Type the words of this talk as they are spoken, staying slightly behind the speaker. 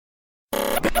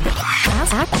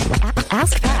AskPat.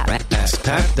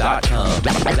 AskPat.com.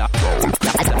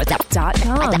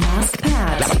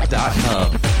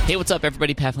 AskPat.com. Hey, what's up,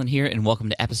 everybody? Pat Flynn here, and welcome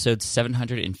to episode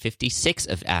 756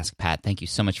 of Ask Pat. Thank you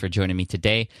so much for joining me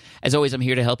today. As always, I'm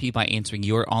here to help you by answering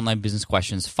your online business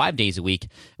questions 5 days a week.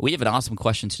 We have an awesome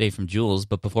question today from Jules,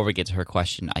 but before we get to her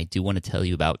question, I do want to tell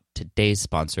you about today's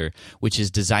sponsor, which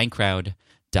is DesignCrowd.com.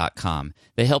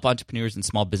 They help entrepreneurs and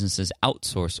small businesses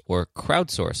outsource or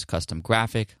crowdsource custom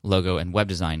graphic, logo, and web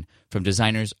design from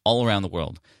designers all around the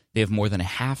world. They have more than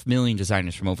 500,000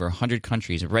 designers from over 100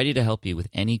 countries ready to help you with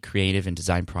any creative and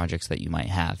design projects that you might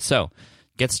have. So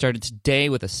get started today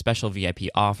with a special VIP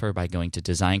offer by going to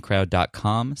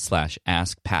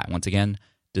designcrowd.com/askpat. Once again,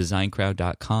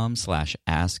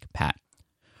 designcrowd.com/askpat.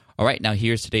 All right, now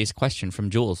here's today's question from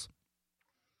Jules.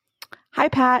 Hi,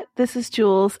 Pat. This is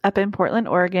Jules up in Portland,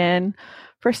 Oregon.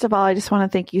 First of all, I just want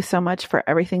to thank you so much for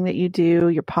everything that you do,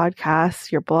 your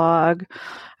podcasts, your blog.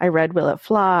 I read Will It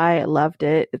Fly. I loved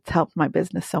it. It's helped my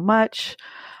business so much.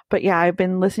 But yeah, I've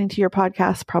been listening to your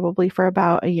podcast probably for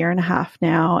about 1.5 years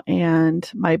now,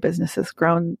 and my business has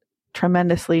grown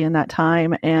tremendously in that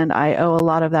time, and I owe a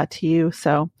lot of that to you.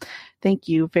 So thank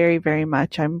you very, very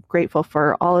much. I'm grateful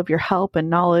for all of your help and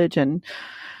knowledge and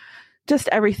just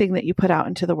everything that you put out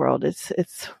into the world.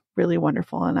 It's really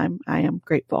wonderful, and I am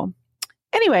grateful.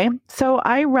 Anyway, so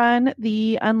I run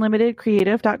the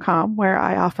unlimitedcreative.com, where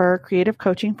I offer creative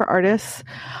coaching for artists.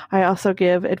 I also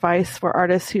give advice for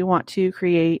artists who want to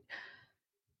create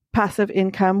passive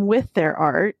income with their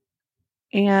art.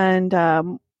 And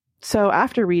so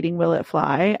after reading Will It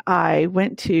Fly, I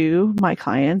went to my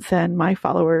clients and my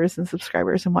followers and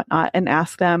subscribers and whatnot and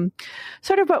asked them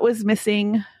sort of what was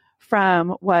missing from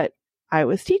what I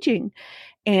was teaching.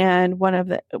 And one of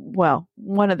the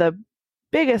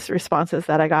biggest responses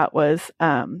that I got was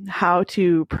how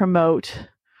to promote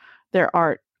their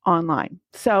art online.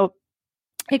 So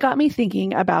it got me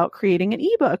thinking about creating an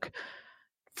ebook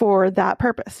for that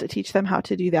purpose, to teach them how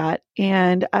to do that.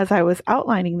 And as I was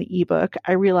outlining the ebook,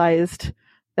 I realized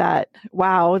that,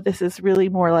 wow, this is really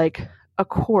more like a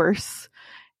course,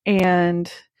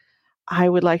 and I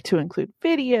would like to include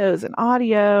videos and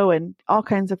audio and all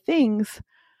kinds of things.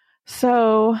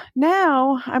 So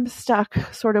now I'm stuck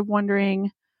sort of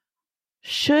wondering,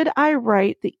 should I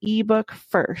write the ebook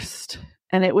first?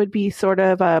 And it would be sort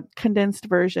of a condensed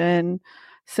version,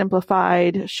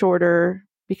 simplified, shorter,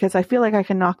 because I feel like I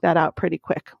can knock that out pretty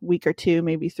quick. Week or two,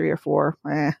 maybe 3 or 4.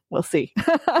 We'll see.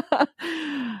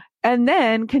 And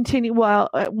then continue,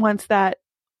 once that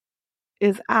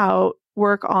is out,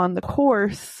 work on the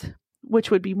course,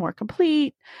 which would be more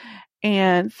complete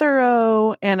and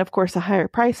thorough, and of course a higher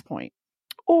price point.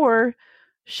 Or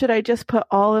should I just put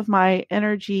all of my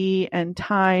energy and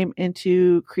time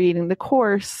into creating the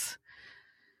course?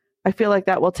 I feel like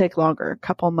that will take longer, a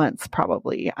couple months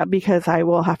probably, because I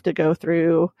will have to go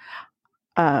through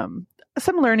some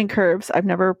learning curves. I've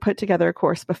never put together a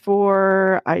course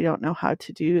before. I don't know how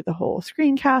to do the whole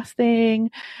screencast thing.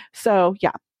 So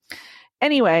yeah.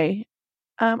 Anyway,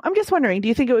 I'm just wondering, do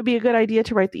you think it would be a good idea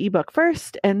to write the ebook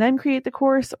first and then create the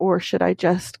course, or should I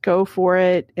just go for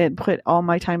it and put all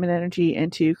my time and energy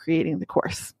into creating the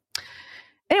course?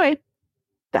 Anyway,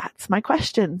 that's my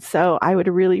question. So I would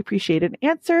really appreciate an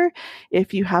answer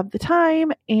if you have the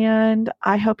time, and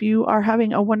I hope you are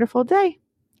having a wonderful day.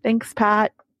 Thanks,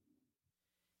 Pat.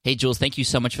 Hey, Jules, thank you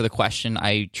so much for the question.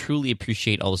 I truly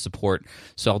appreciate all the support,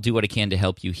 so I'll do what I can to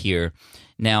help you here.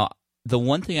 Now, the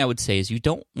one thing I would say is you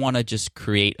don't want to just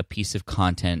create a piece of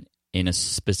content in a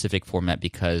specific format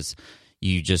because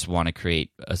you just want to create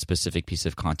a specific piece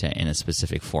of content in a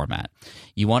specific format.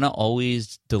 You want to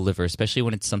always deliver, especially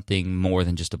when it's something more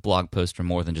than just a blog post or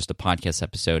more than just a podcast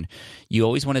episode. You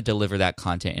always want to deliver that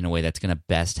content in a way that's going to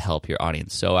best help your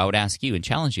audience. So I would ask you and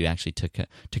challenge you actually to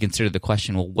consider the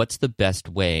question, well, what's the best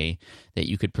way that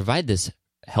you could provide this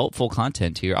helpful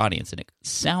content to your audience? And it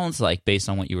sounds like, based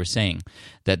on what you were saying,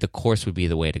 that the course would be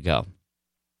the way to go.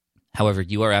 However,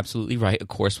 you are absolutely right. A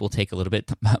course will take a little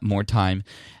bit more time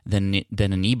than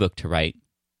an ebook to write.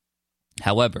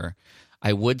 However,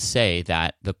 I would say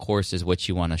that the course is what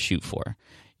you want to shoot for.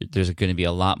 There's going to be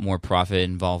a lot more profit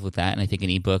involved with that, and I think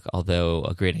an ebook, although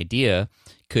a great idea,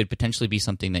 could potentially be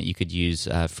something that you could use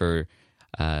for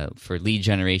lead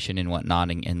generation and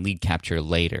whatnot, and lead capture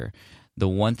later. The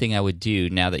one thing I would do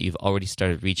now that you've already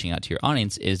started reaching out to your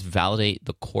audience is validate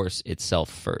the course itself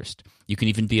first. You can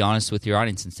even be honest with your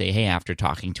audience and say, hey, after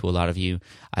talking to a lot of you,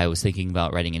 I was thinking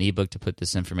about writing an ebook to put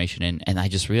this information in, and I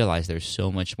just realized there's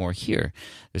so much more here.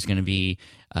 There's going to be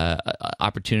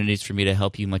opportunities for me to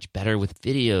help you much better with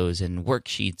videos and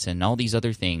worksheets and all these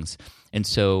other things. And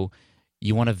so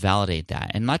you want to validate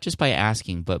that. And not just by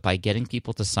asking, but by getting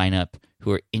people to sign up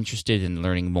who are interested in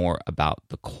learning more about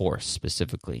the course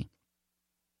specifically.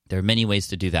 There are many ways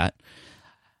to do that.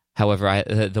 However,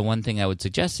 the one thing I would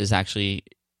suggest is actually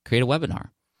create a webinar.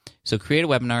 So create a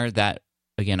webinar that,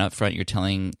 again, up front, you're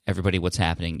telling everybody what's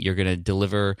happening. You're going to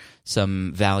deliver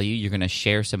some value. You're going to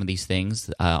share some of these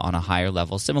things on a higher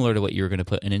level, similar to what you're going to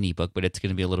put in an ebook, but it's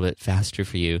going to be a little bit faster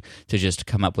for you to just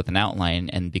come up with an outline.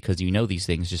 And because you know these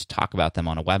things, just talk about them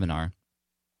on a webinar.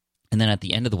 And then at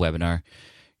the end of the webinar,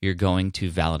 you're going to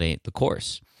validate the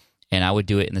course. And I would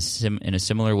do it in a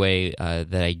similar way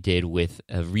that I did with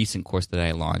a recent course that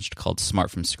I launched called Smart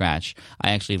from Scratch.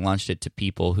 I actually launched it to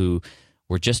people who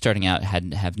were just starting out,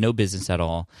 have no business at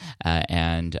all,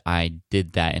 and I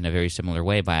did that in a very similar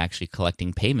way by actually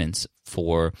collecting payments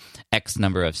for X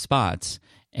number of spots.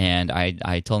 And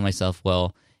I told myself,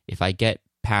 well, if I get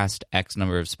past X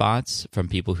number of spots from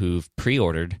people who've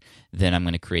pre-ordered, then I'm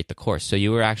going to create the course. So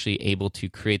you were actually able to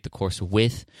create the course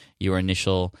with your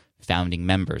initial founding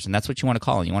members. And that's what you want to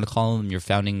call them. You want to call them your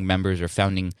founding members or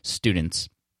founding students.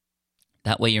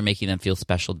 That way you're making them feel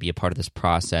special to be a part of this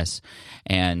process.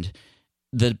 And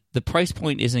the price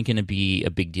point isn't going to be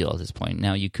a big deal at this point.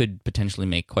 Now, you could potentially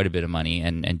make quite a bit of money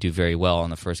and do very well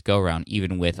on the first go-around,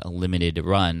 even with a limited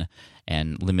run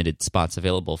and limited spots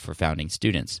available for founding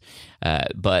students.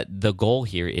 But the goal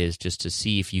here is just to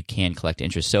see if you can collect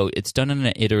interest. So it's done in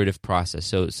an iterative process.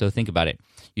 So think about it.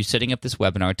 You're setting up this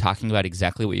webinar, talking about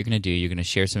exactly what you're going to do. You're going to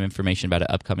share some information about an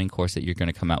upcoming course that you're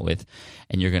going to come out with,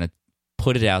 and you're going to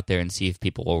put it out there and see if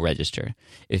people will register.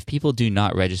 If people do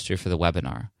not register for the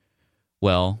webinar,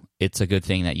 well, it's a good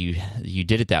thing that you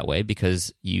did it that way,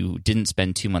 because you didn't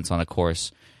spend 2 months on a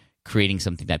course creating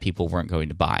something that people weren't going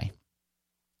to buy.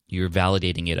 You're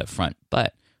validating it up front.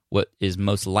 But what is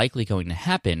most likely going to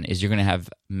happen is you're going to have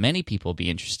many people be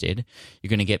interested. You're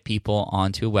going to get people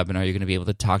onto a webinar. You're going to be able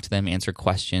to talk to them, answer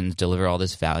questions, deliver all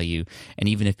this value. And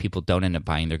even if people don't end up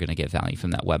buying, they're going to get value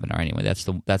from that webinar anyway. That's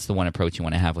the one approach you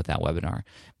want to have with that webinar.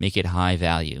 Make it high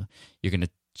value. You're going to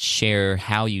share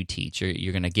how you teach, or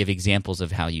you're going to give examples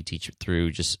of how you teach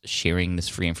through just sharing this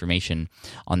free information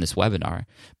on this webinar.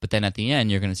 But then at the end,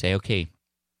 you're going to say, okay,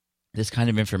 this kind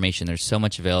of information, there's so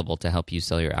much available to help you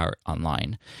sell your art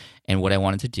online. And what I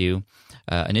wanted to do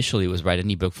initially was write an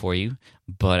ebook for you,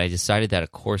 but I decided that a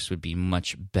course would be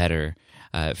much better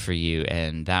for you,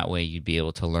 and that way you'd be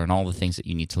able to learn all the things that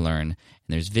you need to learn. And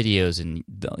there's videos and,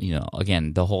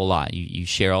 again, the whole lot. You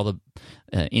share all the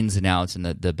ins and outs and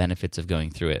the benefits of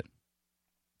going through it.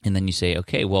 And then you say,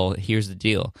 okay, well, here's the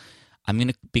deal. I'm going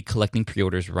to be collecting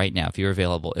pre-orders right now. If you're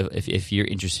available, if you're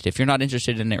interested. If you're not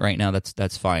interested in it right now,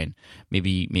 that's fine.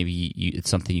 Maybe it's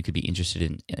something you could be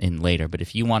interested in later. But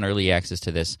if you want early access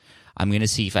to this, I'm going to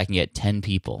see if I can get 10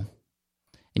 people.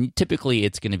 And typically,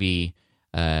 it's going to be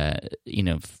 5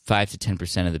 to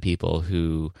 10% of the people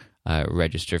who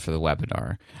register for the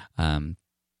webinar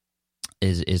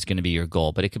is going to be your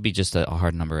goal. But it could be just a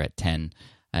hard number at 10.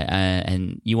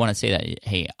 And you want to say that,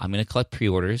 hey, I'm going to collect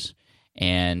pre-orders,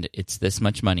 and it's this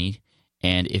much money,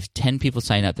 and if 10 people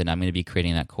sign up, then I'm going to be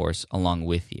creating that course along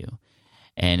with you.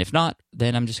 And if not,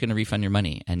 then I'm just going to refund your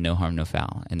money, and no harm, no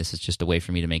foul. And this is just a way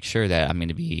for me to make sure that I'm going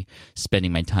to be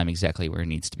spending my time exactly where it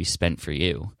needs to be spent for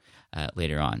you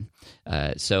later on.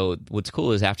 So what's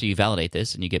cool is after you validate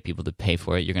this and you get people to pay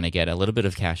for it, you're going to get a little bit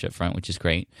of cash up front, which is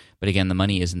great. But again, the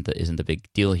money isn't the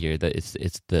big deal here.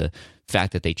 It's the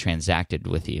fact that they transacted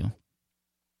with you.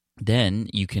 Then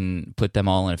you can put them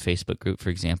all in a Facebook group, for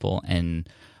example,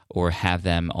 or have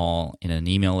them all in an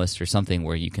email list or something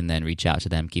where you can then reach out to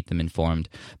them, keep them informed.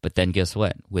 But then guess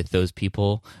what? With those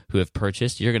people who have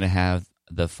purchased, you're going to have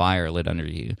the fire lit under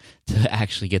you to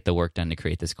actually get the work done to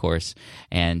create this course.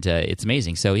 And it's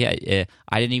amazing. So yeah,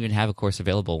 I didn't even have a course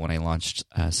available when I launched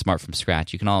Smart from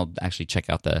Scratch. You can all actually check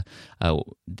out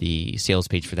the sales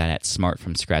page for that at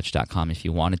smartfromscratch.com if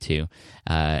you wanted to.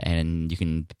 And you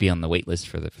can be on the wait list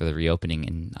for the reopening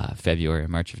in February or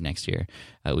March of next year,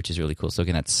 which is really cool. So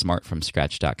again, that's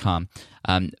smartfromscratch.com.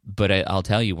 But I'll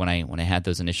tell you, when I had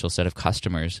those initial set of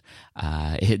customers,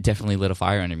 it definitely lit a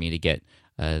fire under me to get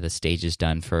the stages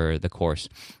done for the course.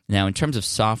 Now, in terms of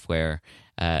software,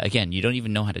 again, you don't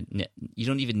even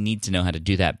need to know how to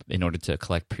do that in order to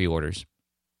collect pre-orders.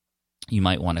 You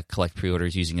might want to collect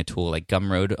pre-orders using a tool like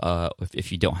Gumroad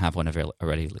if you don't have one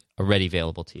already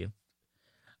available to you.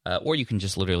 Or you can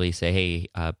just literally say, hey,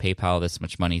 PayPal this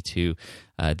much money to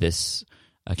this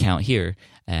account here,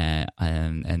 and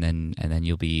then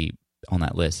you'll be on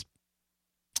that list.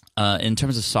 In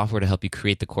terms of software to help you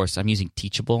create the course, I'm using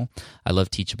Teachable. I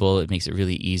love Teachable. It makes it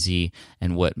really easy,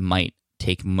 and what might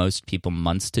take most people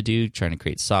months to do, trying to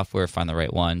create software, find the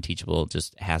right one. Teachable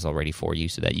just has already for you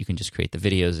so that you can just create the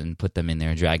videos and put them in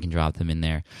there, drag and drop them in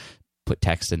there, put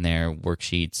text in there,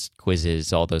 worksheets,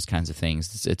 quizzes, all those kinds of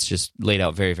things. It's just laid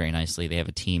out very, very nicely. They have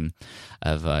a team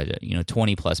of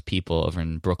 20 plus people over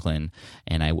in Brooklyn,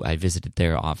 and I visited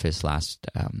their office last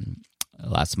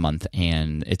month,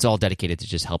 and it's all dedicated to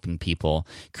just helping people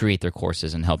create their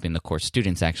courses and helping the course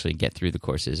students actually get through the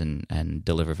courses and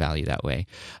deliver value that way.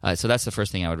 So that's the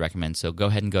first thing I would recommend. So go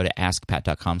ahead and go to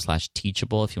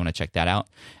askpat.com/teachable if you want to check that out.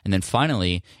 And then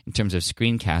finally, in terms of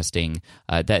screencasting,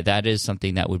 that is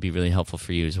something that would be really helpful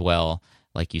for you as well,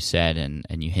 like you said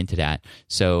and you hinted at.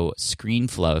 So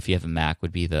ScreenFlow, if you have a Mac,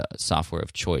 would be the software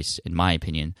of choice, in my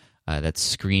opinion.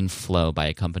 That's ScreenFlow by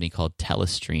a company called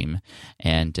Telestream,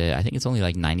 and I think it's only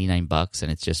like $99, and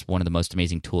it's just one of the most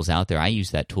amazing tools out there. I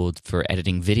use that tool for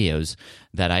editing videos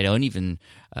that I don't even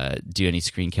do any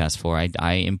screencasts for.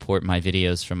 I import my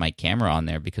videos from my camera on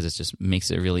there because it just makes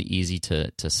it really easy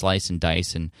to slice and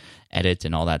dice and edit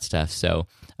and all that stuff. So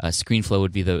ScreenFlow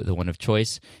would be the one of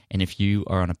choice, and if you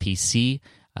are on a PC,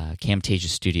 Camtasia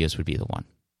Studios would be the one.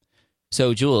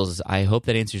 So, Jules, I hope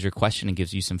that answers your question and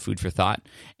gives you some food for thought.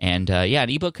 And an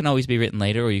ebook can always be written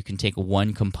later, or you can take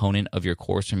one component of your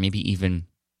course, or maybe even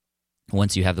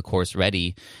once you have the course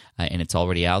ready and it's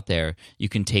already out there, you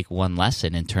can take one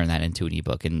lesson and turn that into an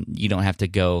ebook. And you don't have to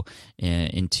go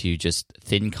into just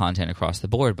thin content across the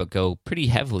board, but go pretty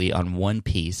heavily on one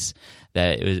piece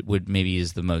that would maybe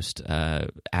is the most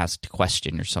asked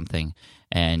question or something.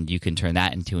 And you can turn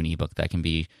that into an ebook that can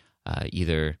be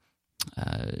either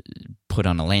put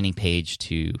on a landing page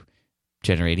to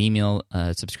generate email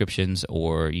subscriptions,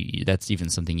 or that's even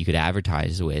something you could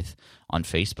advertise with on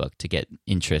Facebook to get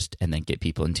interest and then get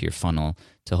people into your funnel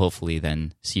to hopefully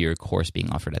then see your course being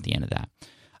offered at the end of that.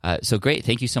 So great.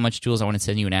 Thank you so much, Jules. I want to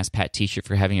send you an Ask Pat t-shirt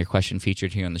for having your question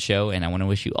featured here on the show, and I want to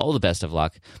wish you all the best of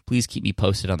luck. Please keep me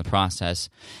posted on the process,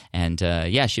 and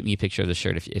shoot me a picture of the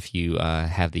shirt if you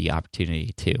have the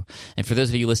opportunity to. And for those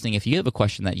of you listening, if you have a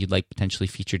question that you'd like potentially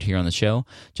featured here on the show,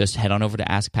 just head on over to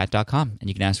askpat.com, and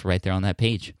you can ask right there on that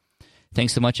page.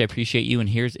 Thanks so much. I appreciate you, and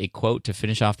here's a quote to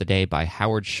finish off the day by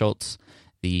Howard Schultz,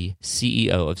 the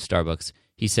CEO of Starbucks.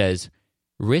 He says,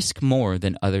 "Risk more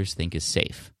than others think is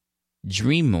safe.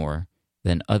 Dream more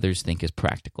than others think is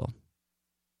practical."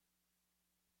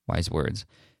 Wise words.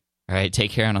 All right,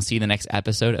 take care, and I'll see you in the next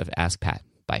episode of Ask Pat.